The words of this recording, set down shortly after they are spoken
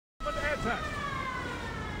attack.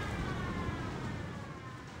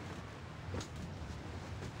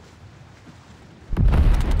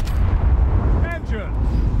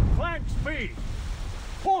 Engines, flank speed.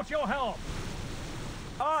 Port your helm.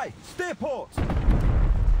 Aye, steer port.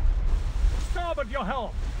 Starboard your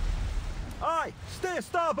helm. Aye, steer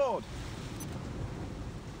starboard.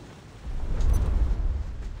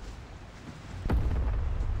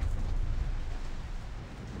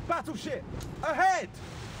 Battleship, ahead!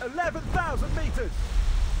 11,000 meters.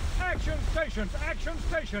 Action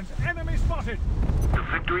stations, enemy spotted. The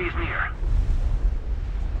victory is near.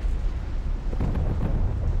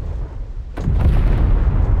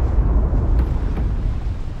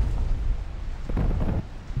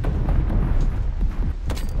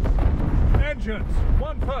 Engines,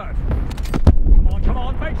 1/3. Come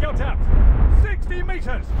on, make your depth. 60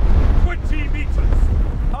 meters, 20 meters.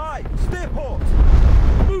 Aye, steer port.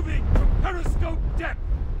 Moving to periscope depth.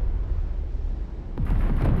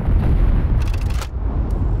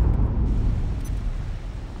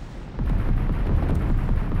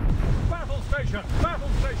 Battle station,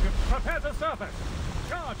 prepare to surface.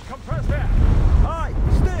 Charge compressed air. Aye,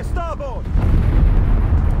 steer starboard.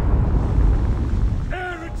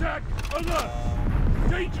 Air attack alert.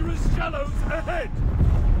 Dangerous shallows ahead.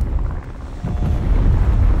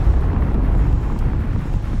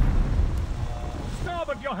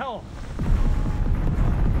 Starboard your helm.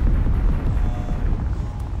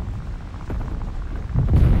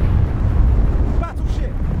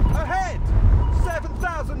 Battleship, ahead!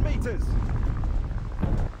 7,000 meters.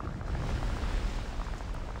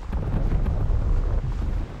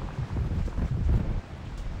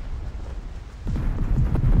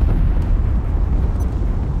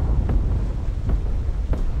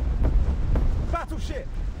 Battleship,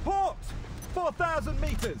 port! 4,000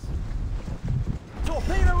 meters.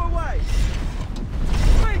 Torpedo away!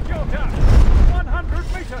 Make your depth. 100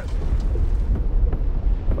 meters.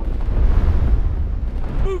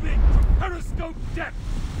 Moving to periscope depth.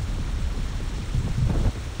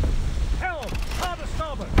 Helm, hard to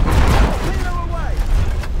starboard. Torpedo away!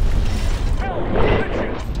 Helm,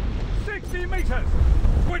 midships. 60 meters.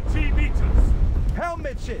 20 meters. Helm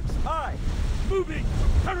midships, aye! Moving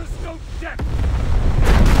to periscope depth.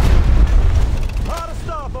 Hard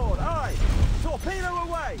starboard, aye! Torpedo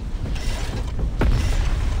away!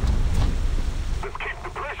 Let's keep the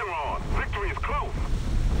pressure on. Victory is close.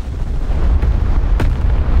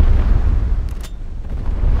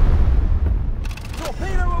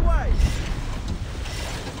 Torpedo away!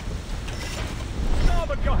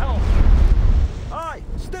 Starboard your helm. Aye,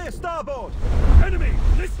 steer starboard! Enemy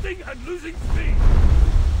listing and losing speed.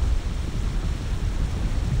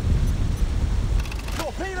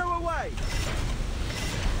 Torpedo away!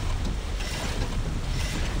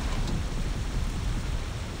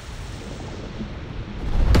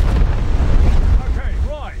 Okay,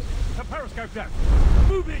 rise to periscope depth.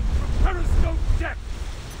 Moving to periscope depth.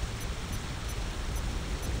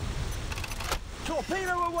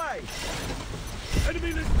 Torpedo away!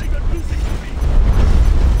 Enemy listing and losing speed.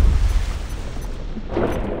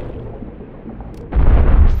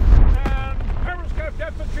 And periscope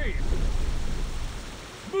depth achieved.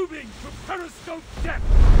 Moving to periscope depth.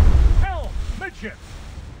 Helm, midships.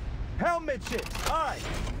 Helm midships, aye!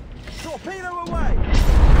 Torpedo away!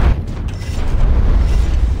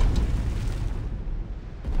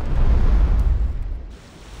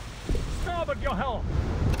 Starboard your helm.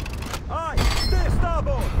 Aye, steer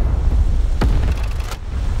starboard!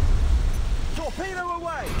 Torpedo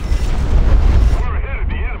away! We're ahead of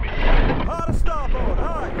the enemy. Hard starboard,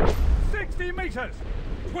 aye! 60 meters.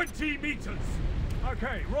 20 meters.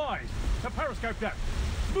 Okay, rise to periscope depth.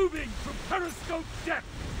 Moving to periscope depth.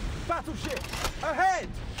 Battleship, ahead!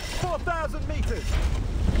 4,000 meters!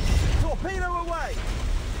 Torpedo away!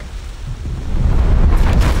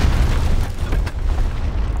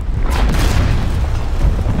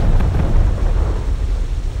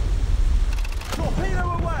 Torpedo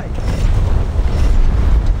away!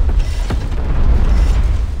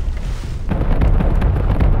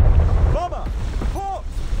 Bomber, port!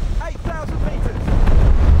 8,000 meters!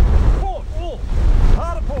 Port all.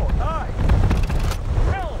 Hard port, aye!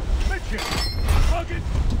 Helm, midships. Target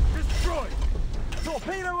destroyed.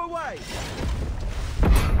 Torpedo away!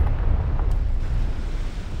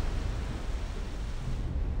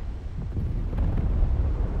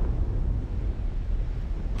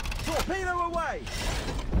 Torpedo away!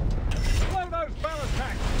 Blow those ballast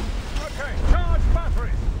tanks. Okay, charge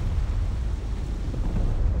batteries.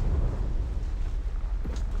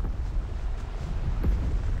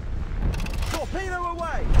 Torpedo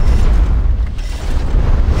away!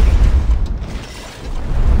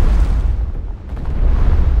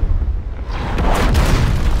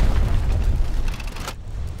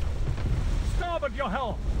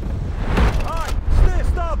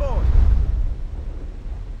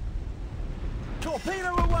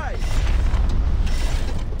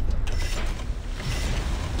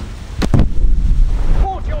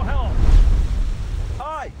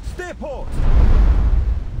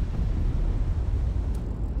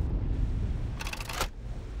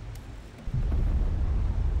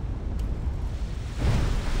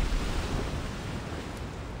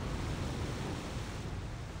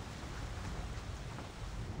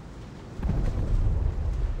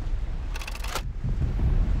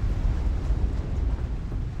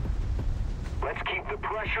 Let's keep the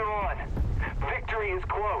pressure on. Victory is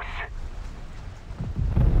close.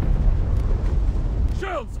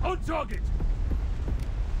 Shells on target!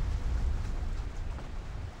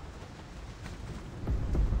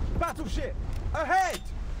 Battleship, ahead!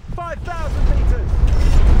 5,000 meters!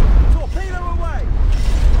 Torpedo away!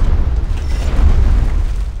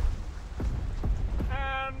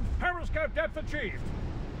 And periscope depth achieved.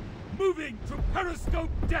 Moving to periscope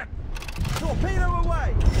depth. Torpedo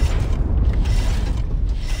away!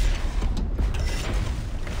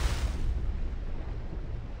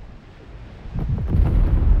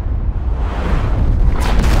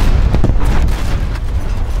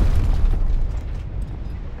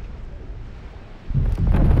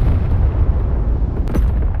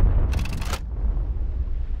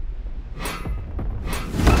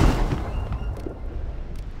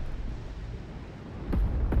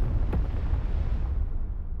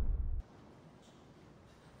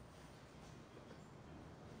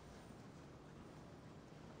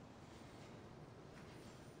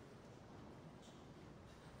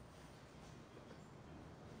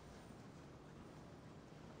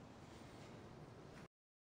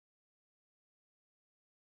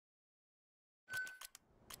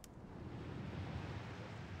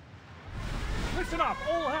 Listen up,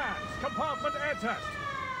 all hands. Compartment air test.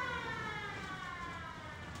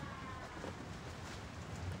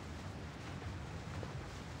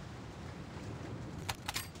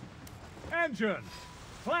 Engine.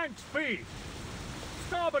 Flank speed.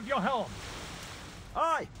 Starboard your helm.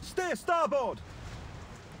 Aye, steer starboard!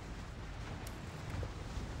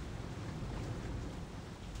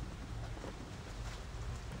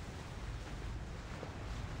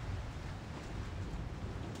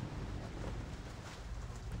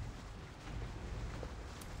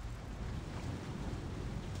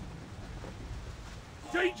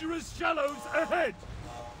 Dangerous shallows ahead!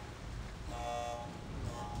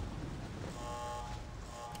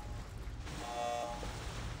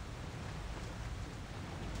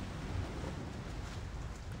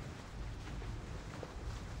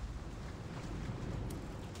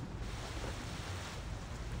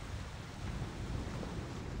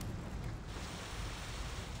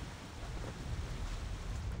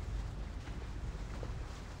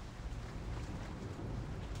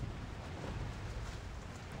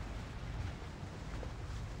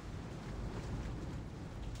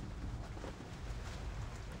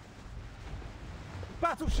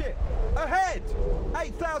 Battleship, ahead!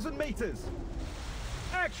 8,000 meters!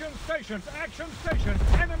 Action stations,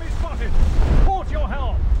 enemy spotted! Port your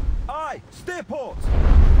helm! Aye, steer port!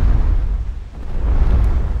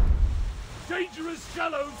 Dangerous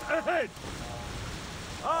shallows ahead!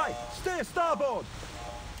 Aye, steer starboard!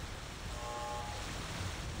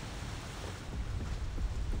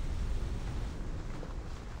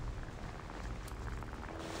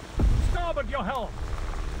 Starboard your helm!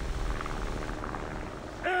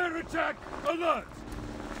 Air attack alert!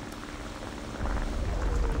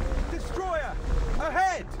 Destroyer,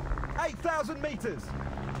 ahead! 8,000 meters!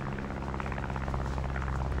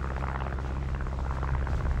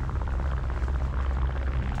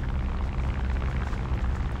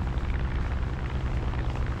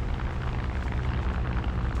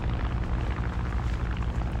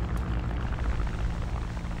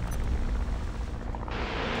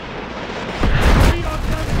 We are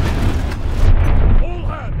damaged! All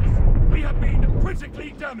hands! We have been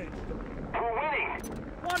critically damaged! We're winning!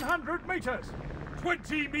 100 meters!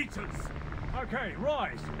 20 meters! Okay,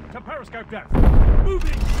 rise to periscope depth.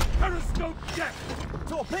 Moving periscope depth!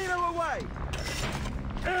 Torpedo away!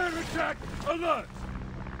 Air attack alert!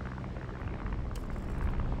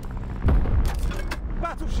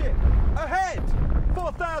 Battleship, ahead!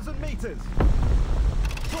 4,000 meters!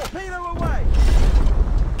 Torpedo away!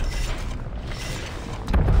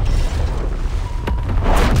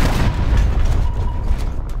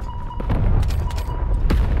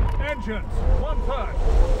 Engines,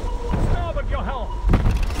 1/3. Starboard your helm!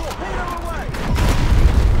 Torpedo away!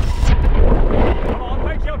 Come on,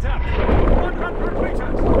 make your tap! 100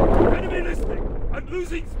 meters! Enemy listening and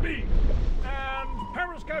losing speed! And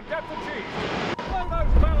periscope depth achieved! Blow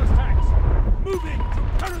those ballast tanks! Moving to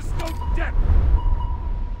periscope depth!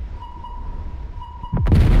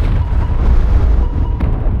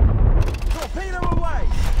 Torpedo away!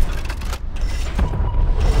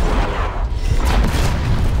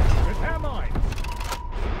 Repair mine!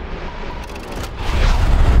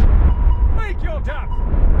 Make your tap!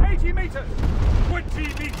 80 meters! 20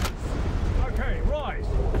 meters! Okay, rise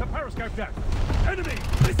to periscope depth! Enemy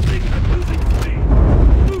listening and losing speed!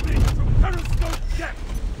 Moving to periscope depth!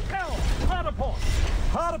 Hell, hard port!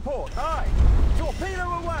 Hard port, aye! Torpedo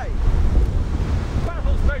away!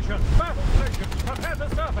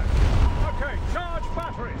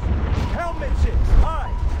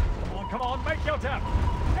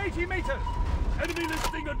 meters! Enemy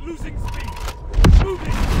listing and losing speed!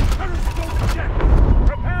 Moving! Periscope jet!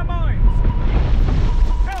 Prepare mines!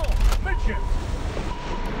 Helm! Midships!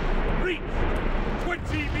 Reach!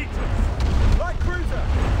 20 meters! Light cruiser!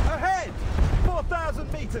 Ahead!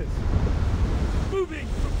 4,000 meters! Moving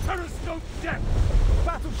to periscope depth!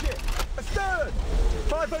 Battleship! Astern!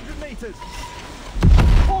 500 meters!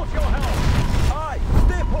 Port your helm! Aye!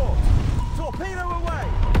 Steer port! Torpedo away!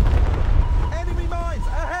 Enemy mines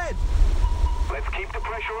ahead! Let's keep the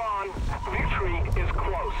pressure on. Victory is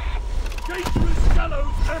close. Dangerous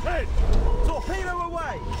shallows ahead! Torpedo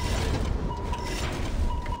away!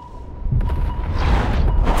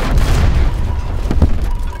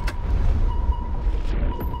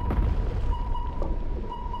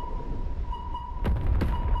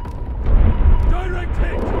 Direct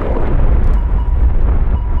hit!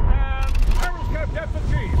 And periscope depth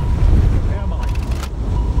achieved. Prepare mines.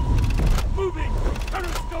 Moving to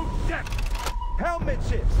periscope depth! Helm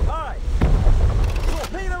midships! Aye!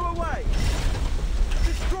 Torpedo away!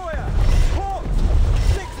 Destroyer! Port!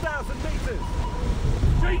 6,000 meters!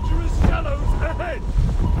 Dangerous shallows ahead!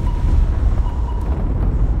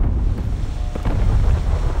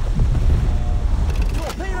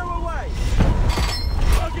 Torpedo away!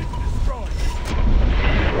 Target destroyed!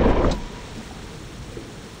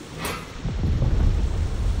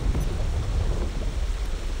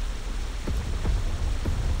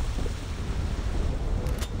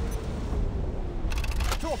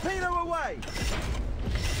 Torpedo away!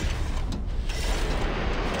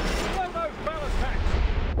 Blow those ballast tanks!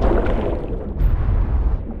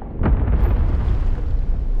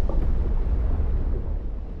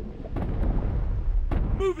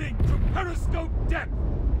 Moving to periscope depth!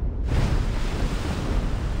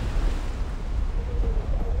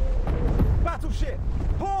 Battleship!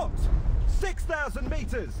 Port! 6,000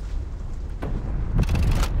 meters!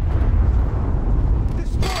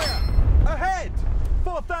 Destroyer! Ahead!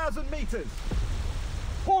 4,000 meters!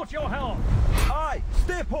 Port your helm! Aye!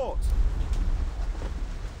 Steer port!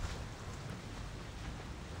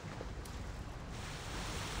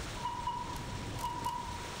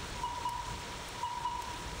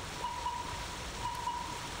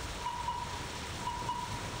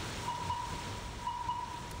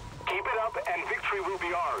 Keep it up and victory will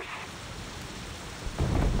be ours.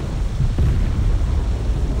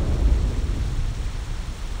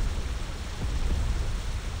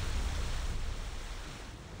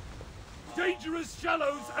 Dangerous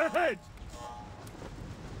shallows ahead!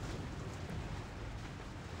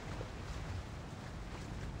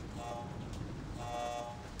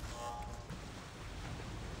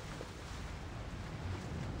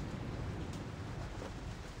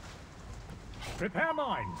 Prepare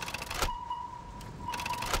mines!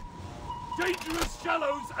 Dangerous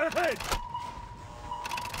shallows ahead!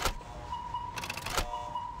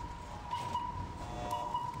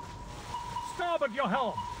 Starboard your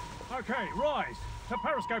helm! Okay, rise to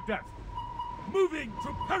periscope depth. Moving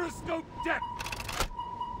to periscope depth!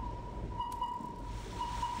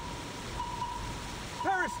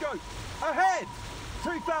 Periscope! Ahead!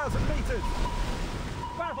 2,000 meters!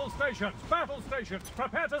 Battle stations,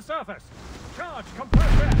 prepare to surface! Charge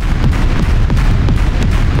compressed air!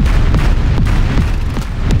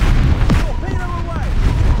 Torpedo away!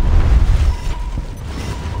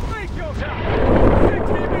 Make your down!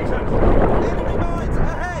 60 meters! Enemy mines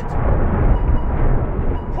ahead!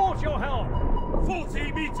 Port your helm!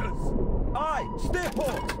 40 meters! Aye! Steer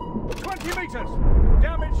port! 20 meters!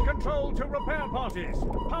 Damage control to repair parties!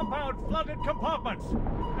 Pump out flooded compartments!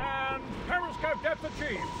 And periscope depth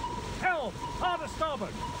achieved! Helm, hard to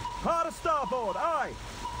starboard! Hard to starboard! Aye!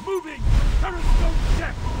 Moving to periscope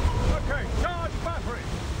depth! Okay, charge battery!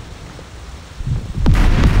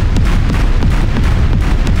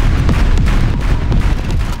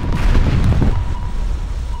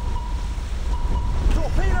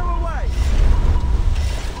 Torpedo away!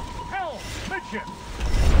 Helm, midship!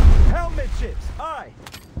 Helm midships! Aye!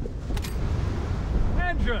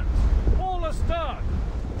 Engines, all astern!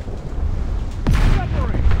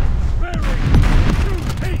 Submarine, bearing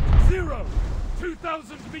 280!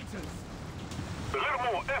 2,000 meters! A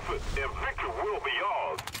little more effort and victory will be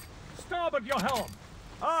ours. Starboard your helm!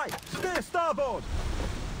 Aye! Steer starboard!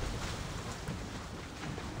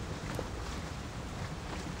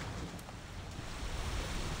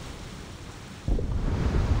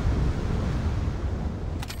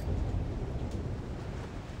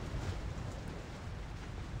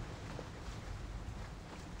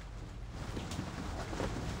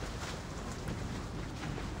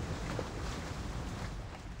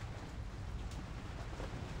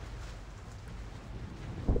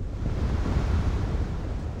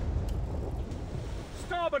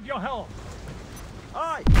 Starboard your helm!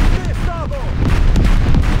 Aye, steer starboard!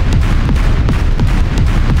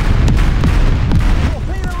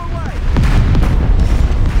 Torpedo away!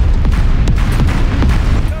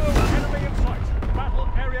 No enemy in sight! Battle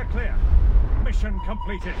area clear! Mission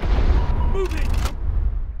completed! Moving!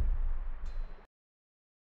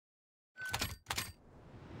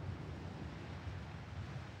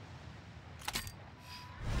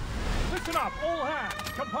 Listen up, all hands!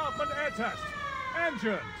 Compartment air test!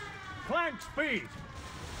 Engines! Clank speed!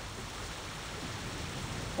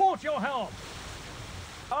 Port your helm!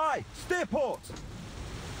 Aye, steer port!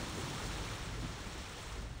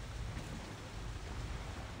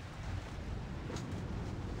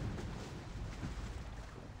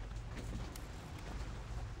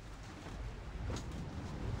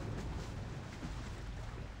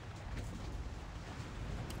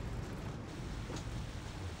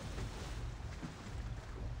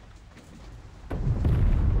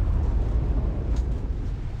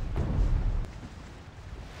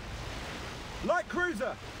 Light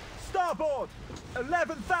cruiser, starboard,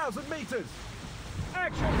 11,000 meters.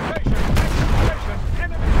 Action station! Action station!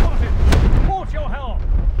 Enemy spotted! Port your helm!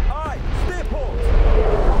 Aye, steer port.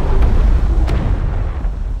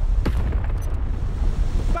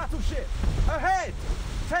 Battleship, ahead,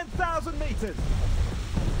 10,000 meters.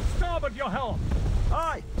 Starboard your helm!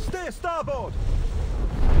 Aye, steer starboard.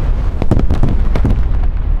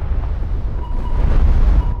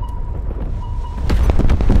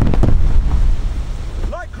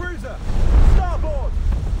 Light cruiser, starboard,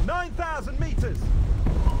 9,000 meters.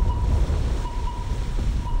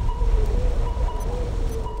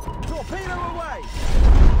 Torpedo away.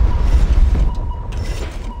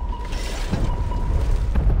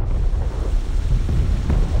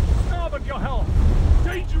 Starboard your helm!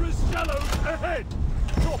 Dangerous shallows ahead!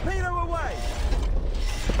 Torpedo away.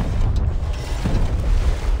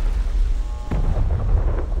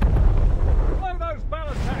 Blow those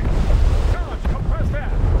ballast tanks! Charge compressed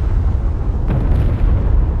air!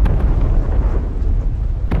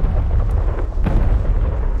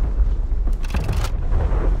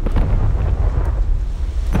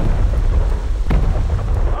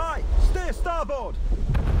 Aye, steer starboard.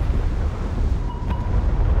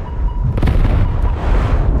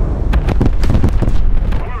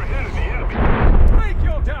 We're ahead of the enemy. Break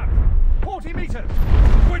your depth! 40 meters!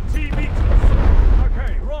 20 meters!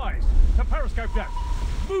 Okay, rise to periscope depth.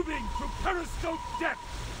 Moving to periscope depth!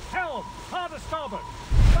 Helm, hard to starboard!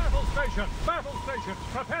 Battle station,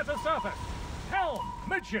 prepare to surface! Helm,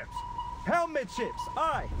 midships! Helm midships,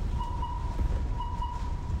 aye.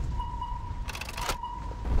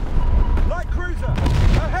 Light cruiser,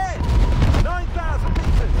 ahead, 9,000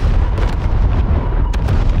 meters.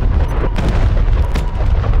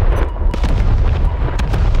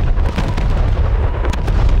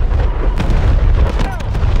 Helm,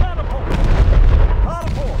 hard port! Hard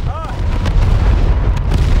port, aye.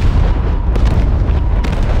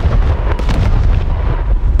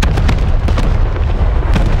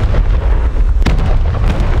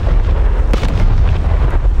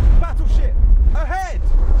 Battleship, ahead,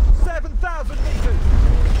 7,000 meters.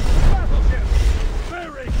 Battleship!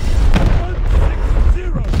 Bearing 160!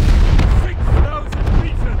 6,000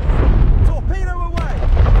 meters! Torpedo away.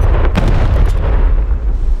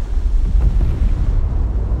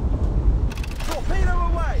 Torpedo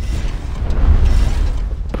away.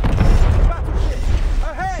 Battleship,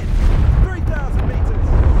 ahead, 3,000 meters.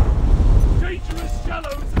 Dangerous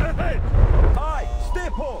shallows ahead! Aye,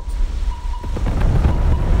 steer port.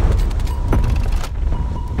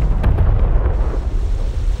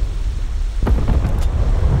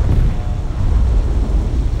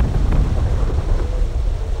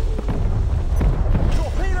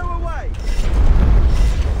 Torpedo away.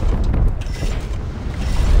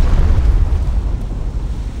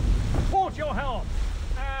 Port your helm!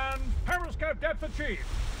 And periscope depth achieved!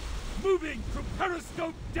 Moving to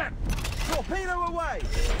periscope depth! Torpedo away.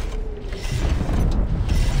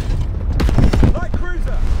 Light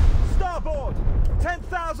cruiser, starboard,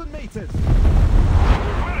 10,000 meters.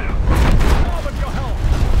 Starboard your helm!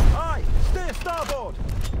 Aye, steer starboard.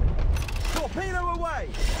 Torpedo away.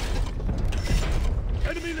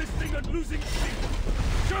 Enemy listing and losing speed!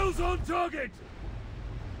 Shells on target!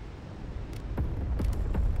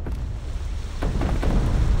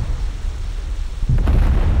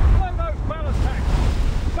 Blow those ballast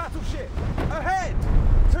tanks! Battleship, ahead,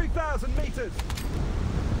 2,000 meters.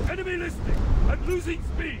 Enemy listing and losing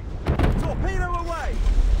speed! Torpedo away.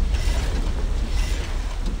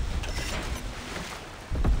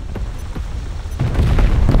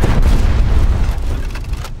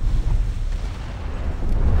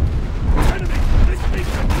 Enemy listing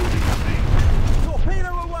and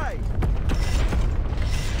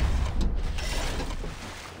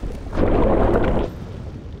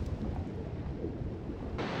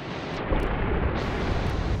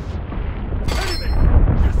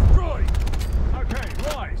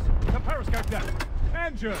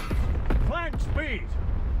Clank speed!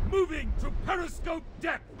 Moving to periscope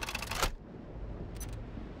depth!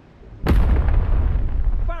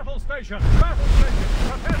 Battle station! Battle station!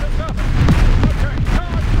 Prepare to surface! Okay,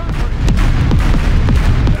 charge battery!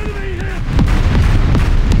 Enemy hit!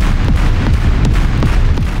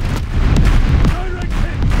 Direct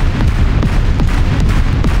hit!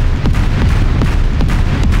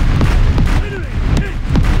 Enemy hit!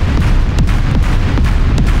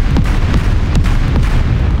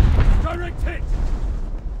 Direct hit!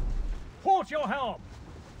 Port your helm!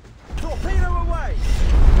 Torpedo away!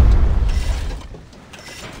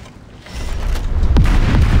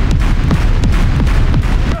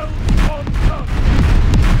 Shells on gun!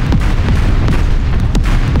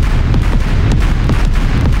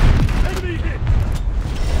 Enemy hit!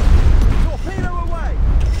 Torpedo away!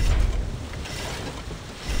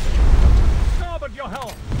 Starboard your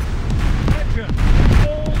helm! Engine!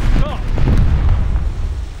 All stop!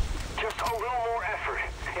 Just a little more effort,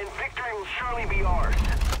 and victory will surely be ours.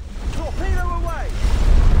 Torpedo away!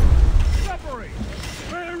 Submarine!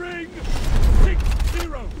 Bearing 60!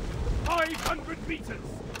 500 meters!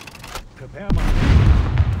 Prepare mine.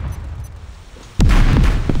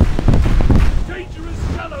 Dangerous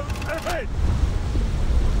shallows ahead!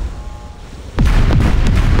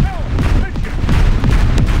 Helm! Mission!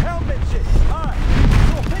 Helm midships! Aye!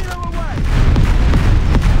 Torpedo away!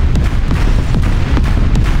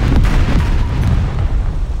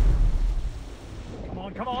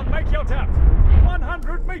 Come on, make your depth!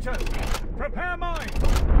 100 meters! Prepare mine!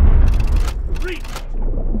 Reached!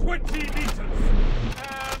 20 meters!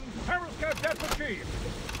 And periscope depth achieved!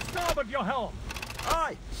 Starboard your helm!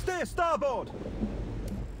 Aye! Steer starboard!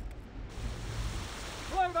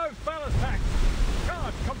 Blow those ballast tanks!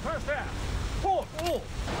 Charge compressed air! Port all!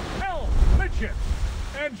 Helm! Midship!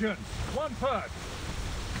 Engines! 1/3!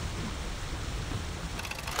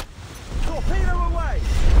 Torpedo away!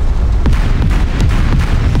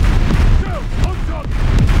 Go! On target!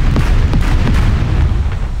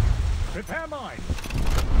 Prepare mine!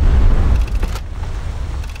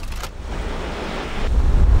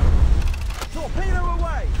 Torpedo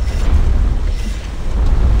away!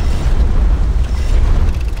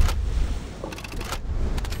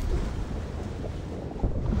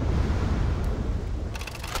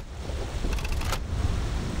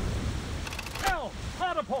 Helm!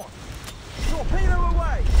 Hard a port! Torpedo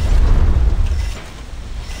away!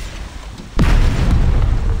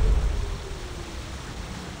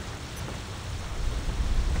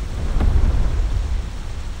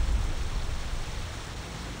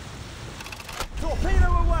 Torpedo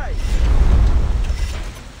away!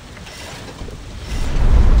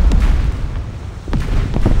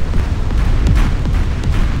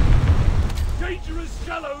 Dangerous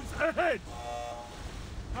shallows ahead!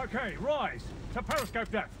 Okay, rise to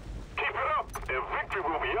periscope depth. Keep it up, and victory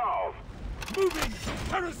will be ours. Moving to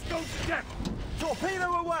periscope depth.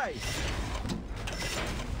 Torpedo away!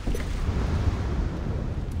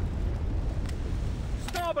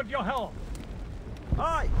 Starboard your helm.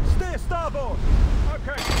 Aye! Steer starboard!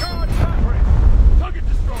 Okay, charge battery. Target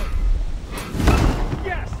destroyed.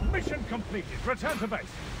 Yes, mission completed. Return to base.